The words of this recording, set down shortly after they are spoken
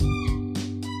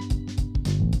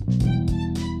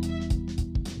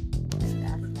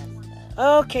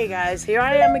Okay, guys, here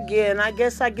I am again. I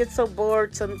guess I get so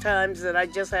bored sometimes that I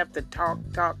just have to talk,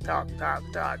 talk, talk, talk,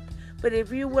 talk. But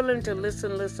if you're willing to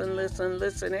listen,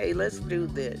 hey, let's do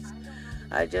this.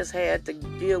 I just had to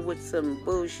deal with some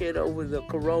bullshit over the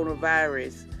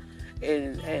coronavirus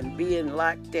and being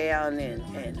locked down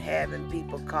and having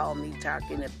people call me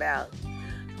talking about,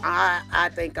 I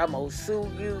think I'm going to sue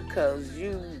you because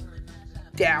you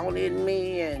down in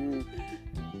me and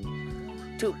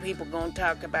two people gonna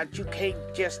talk about you can't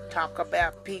just talk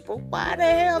about people. Why the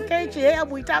hell can't you help?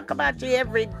 We talk about you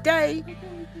every day.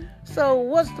 So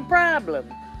what's the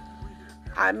problem?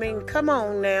 I mean, come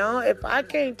on now. If I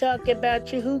can't talk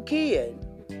about you, who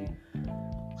can?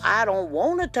 I don't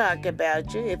want to talk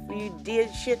about you. If you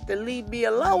did shit to leave me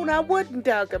alone, I wouldn't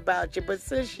talk about you. But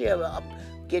since you're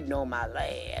getting on my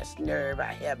last nerve,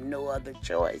 I have no other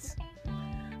choice.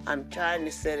 I'm trying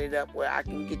to set it up where I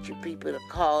can get you people to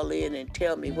call in and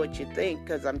tell me what you think,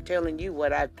 because I'm telling you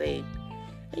what I think.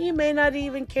 And you may not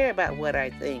even care about what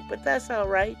I think, but that's all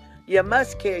right. You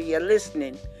must care. You're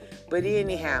listening. But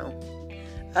anyhow,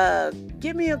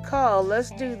 give me a call. Let's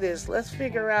do this. Let's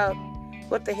figure out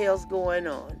what the hell's going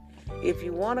on. If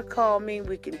you want to call me,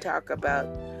 we can talk about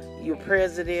your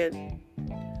president,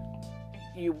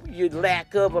 your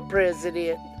lack of a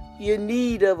president, your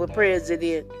need of a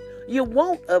president, you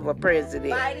want of a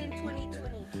president. Biden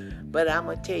 2020. But I'm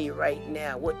going to tell you right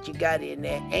now, what you got in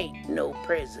there ain't no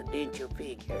presidential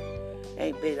figure.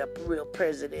 Ain't been a real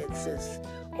president since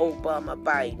Obama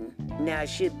Biden. Now it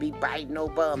should be Biden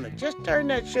Obama. Just turn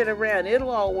that shit around.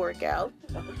 It'll all work out.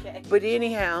 Okay. But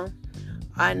anyhow,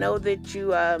 I know that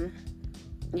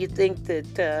you think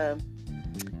that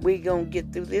we going to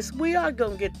get through this. We are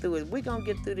going to get through it. We're going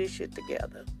to get through this shit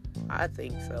together. I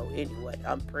think so. Anyway,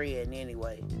 I'm praying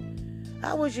anyway.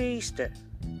 How was your Easter?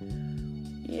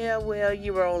 Yeah, well,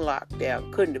 you were on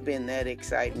lockdown. Couldn't have been that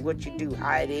exciting. What you do,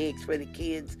 hide eggs for the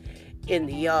kids in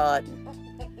the yard,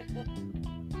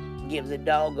 give the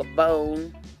dog a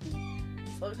bone.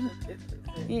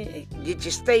 Yeah. Did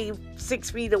you stay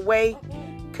 6 feet away?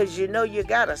 Because you know you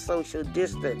got a social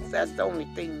distance. That's the only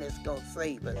thing that's going to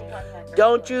save us.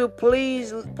 Don't you,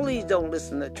 please don't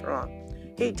listen to Trump.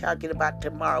 He talking about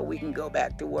tomorrow we can go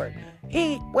back to work.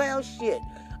 Well, shit.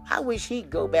 I wish he'd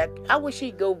go back. I wish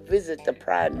he'd go visit the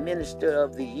Prime Minister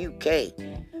of the UK.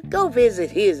 Go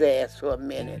visit his ass for a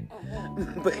minute.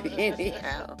 But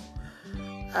anyhow,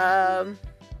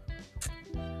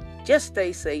 just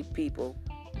stay safe, people.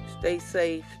 Stay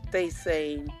safe. Stay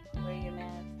sane. Wear your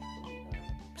mask.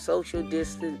 Social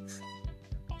distance.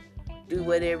 Do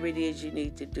whatever it is you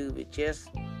need to do, but just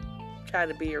try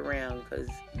to be around, because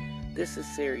this is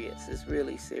serious. It's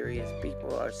really serious.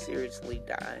 People are seriously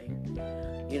dying.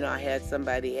 You know, I had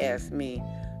somebody ask me,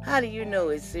 how do you know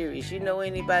it's serious? You know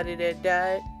anybody that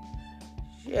died?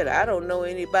 Shit, I don't know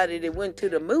anybody that went to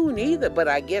the moon either, but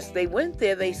I guess they went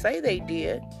there. They say they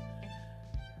did.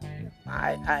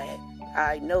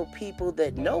 I know people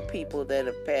that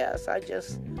have passed. I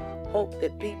just hope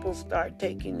that people start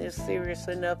taking this serious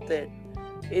enough that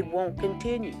it won't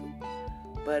continue.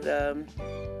 But,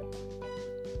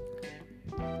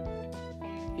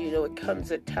 you know, it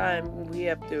comes a time when we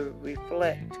have to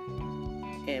reflect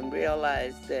and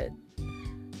realize that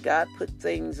God put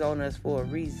things on us for a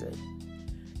reason.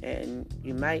 And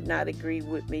you might not agree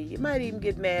with me. You might even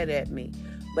get mad at me.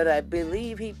 But I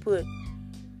believe he put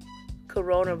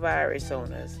coronavirus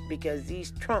on us because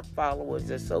these Trump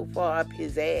followers are so far up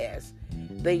his ass.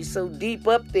 They so deep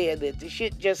up there that the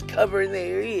shit just covering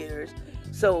their ears.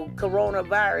 So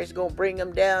coronavirus gonna bring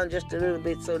them down just a little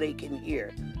bit so they can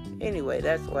hear. Anyway,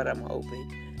 that's what I'm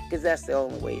hoping, because that's the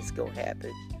only way it's gonna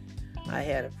happen. I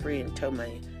had a friend tell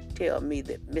me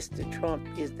that Mr. Trump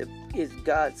is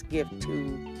God's gift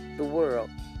to the world.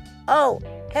 Oh,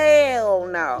 hell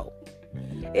no.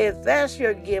 If that's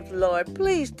your gift, Lord,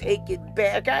 please take it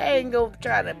back. I ain't gonna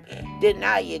try to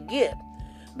deny your gift.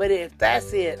 But if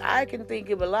that's it, I can think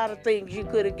of a lot of things you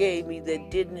could have gave me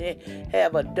that didn't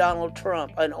have a Donald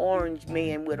Trump, an orange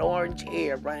man with orange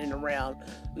hair running around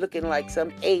looking like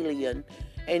some alien.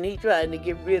 And he trying to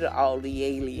get rid of all the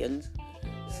aliens.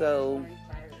 So,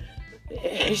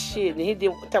 shit, he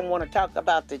didn't want to talk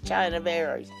about the China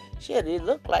virus. Shit, it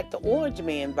looked like the orange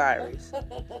man virus.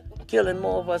 Killing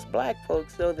more of us black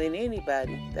folks, though, than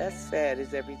anybody. That's sad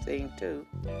as everything, too.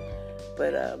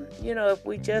 But, you know, if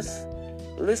we just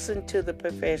listen to the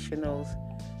professionals,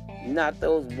 not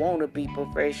those wannabe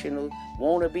professionals,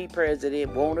 wannabe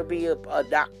president, wannabe a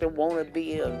doctor,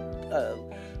 wannabe a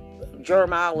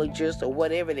germologist, or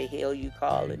whatever the hell you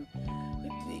call him.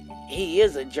 he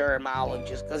is a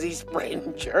germologist because he's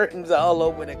spreading germs all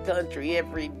over the country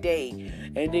every day.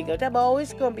 And they go, oh,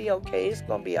 it's going to be okay. It's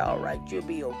going to be all right. You'll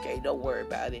be okay. Don't worry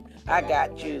about it. I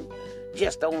got you.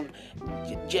 Just don't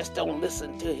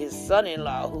listen to his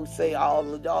son-in-law who say all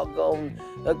the doggone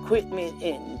equipment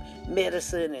and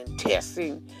medicine and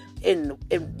testing in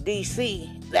D.C.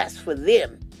 That's for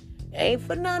them. Ain't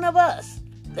for none of us.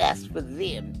 That's for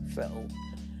them. So,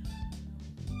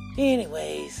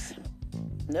 anyways,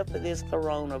 enough of this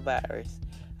coronavirus.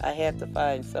 I have to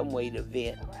find some way to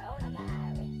vent.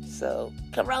 So,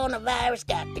 coronavirus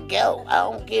got to go. I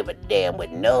don't give a damn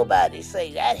what nobody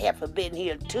say. That heifer been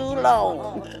here too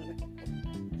long.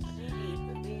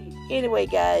 Anyway,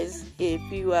 guys, if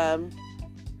you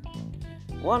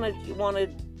want to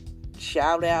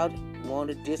shout out, want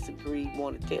to disagree,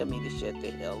 want to tell me to shut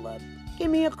the hell up, give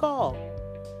me a call.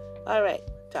 All right,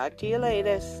 talk to you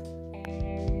later.